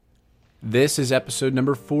This is episode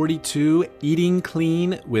number 42, Eating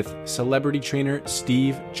Clean with celebrity trainer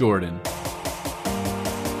Steve Jordan.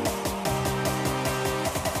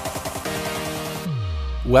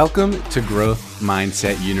 Welcome to Growth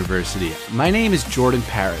Mindset University. My name is Jordan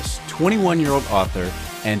Paris, 21-year-old author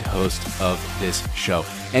and host of this show.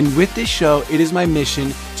 And with this show, it is my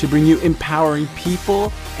mission to bring you empowering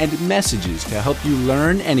people and messages to help you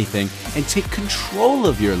learn anything and take control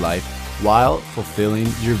of your life while fulfilling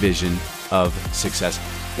your vision of success.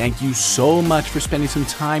 Thank you so much for spending some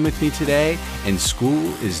time with me today, and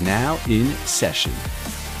school is now in session.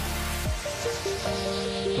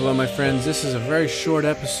 Hello, my friends. This is a very short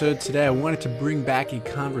episode today. I wanted to bring back a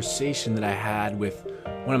conversation that I had with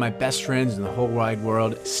one of my best friends in the whole wide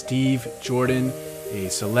world, Steve Jordan, a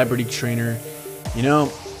celebrity trainer. You know,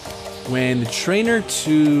 when the trainer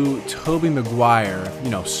to Tobey Maguire,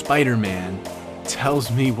 Spiderman,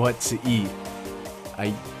 tells me what to eat,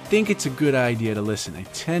 I think it's a good idea to listen. I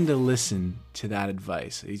tend to listen to that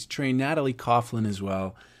advice. He's trained Natalie Coughlin as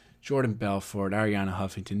well, Jordan Belfort, Ariana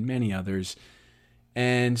Huffington, many others.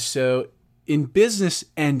 And so in business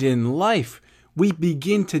and in life, we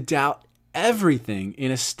begin to doubt everything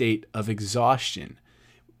in a state of exhaustion.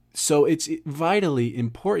 So it's vitally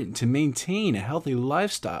important to maintain a healthy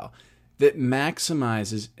lifestyle that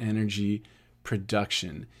maximizes energy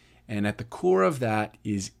production. And at the core of that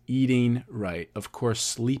is eating right. Of course,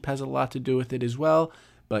 sleep has a lot to do with it as well,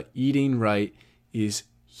 but eating right is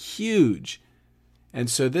huge. And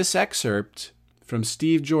so this excerpt from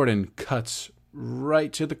Steve Jordan cuts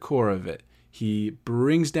right to the core of it. He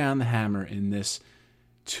brings down the hammer in this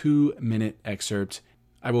 2-minute excerpt.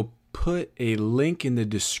 I will put a link in the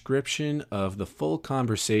description of the full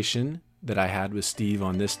conversation that I had with Steve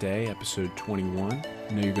on this day, episode 21.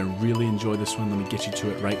 I know you're going to really enjoy this one. Let me get you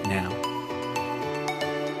to it right now.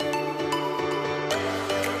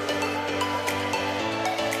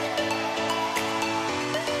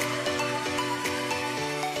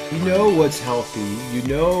 You know what's healthy. You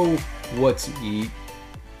know what to eat.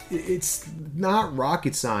 It's not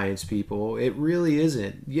rocket science, people. It really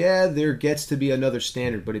isn't. Yeah, there gets to be another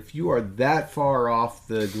standard, but if you are that far off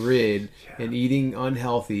the grid and eating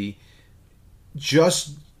unhealthy,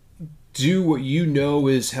 just do what you know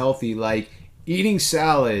is healthy, like eating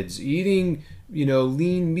salads, eating,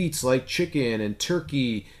 lean meats like chicken and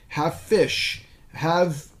turkey, have fish,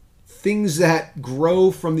 have things that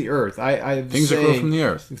grow from the earth. Things that grow from the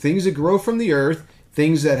earth. Things that grow from the earth,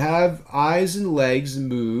 things that have eyes and legs and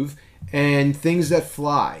move, and things that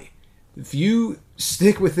fly. If you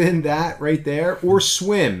stick within that right there, or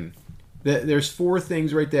swim, there's 4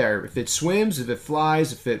 things right there. If it swims, if it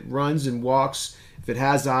flies, if it runs and walks, if it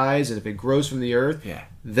has eyes, and if it grows from the earth,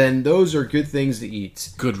 then those are good things to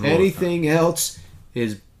eat. Good rule. Anything else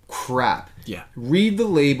is crap. Yeah. Read the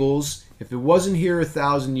labels. If it wasn't here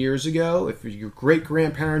 1,000 years ago, if your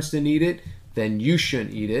great-grandparents didn't eat it, then you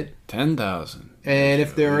shouldn't eat it. 10,000. And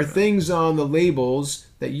if there are things on the labels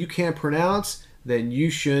that you can't pronounce, then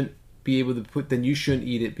you shouldn't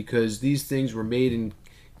eat it, because these things were made in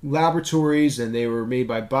laboratories and they were made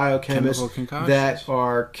by biochemists that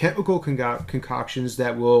are chemical concoctions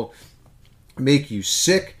that will make you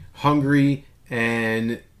sick, hungry,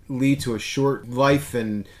 and lead to a short life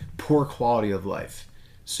and poor quality of life.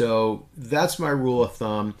 So that's my rule of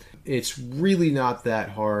thumb. It's really not that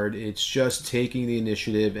hard. It's just taking the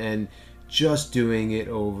initiative and just doing it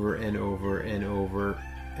over and over and over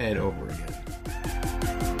and over again.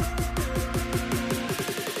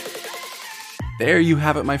 There you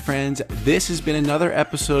have it, my friends. This has been another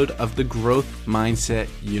episode of the Growth Mindset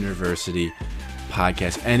University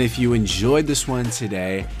podcast. And if you enjoyed this one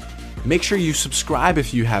today, make sure you subscribe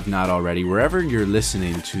if you have not already, wherever you're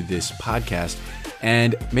listening to this podcast.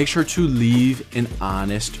 And make sure to leave an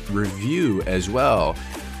honest review as well.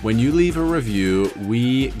 When you leave a review,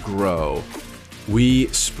 we grow. We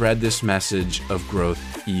spread this message of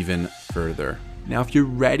growth even further. Now, if you're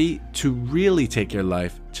ready to really take your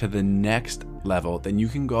life to the next level, then you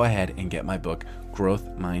can go ahead and get my book, Growth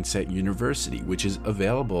Mindset University, which is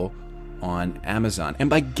available on Amazon. And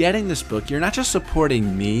by getting this book, you're not just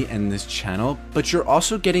supporting me and this channel, but you're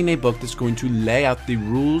also getting a book that's going to lay out the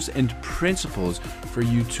rules and principles for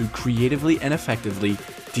you to creatively and effectively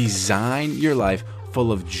design your life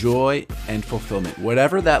full of joy and fulfillment.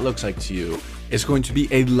 Whatever that looks like to you, it's going to be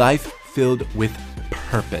a life filled with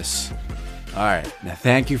purpose. All right. Now,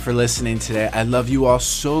 thank you for listening today. I love you all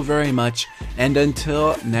so very much. And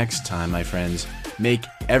until next time, my friends, make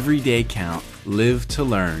every day count, live to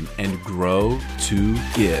learn, and grow to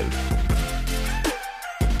give.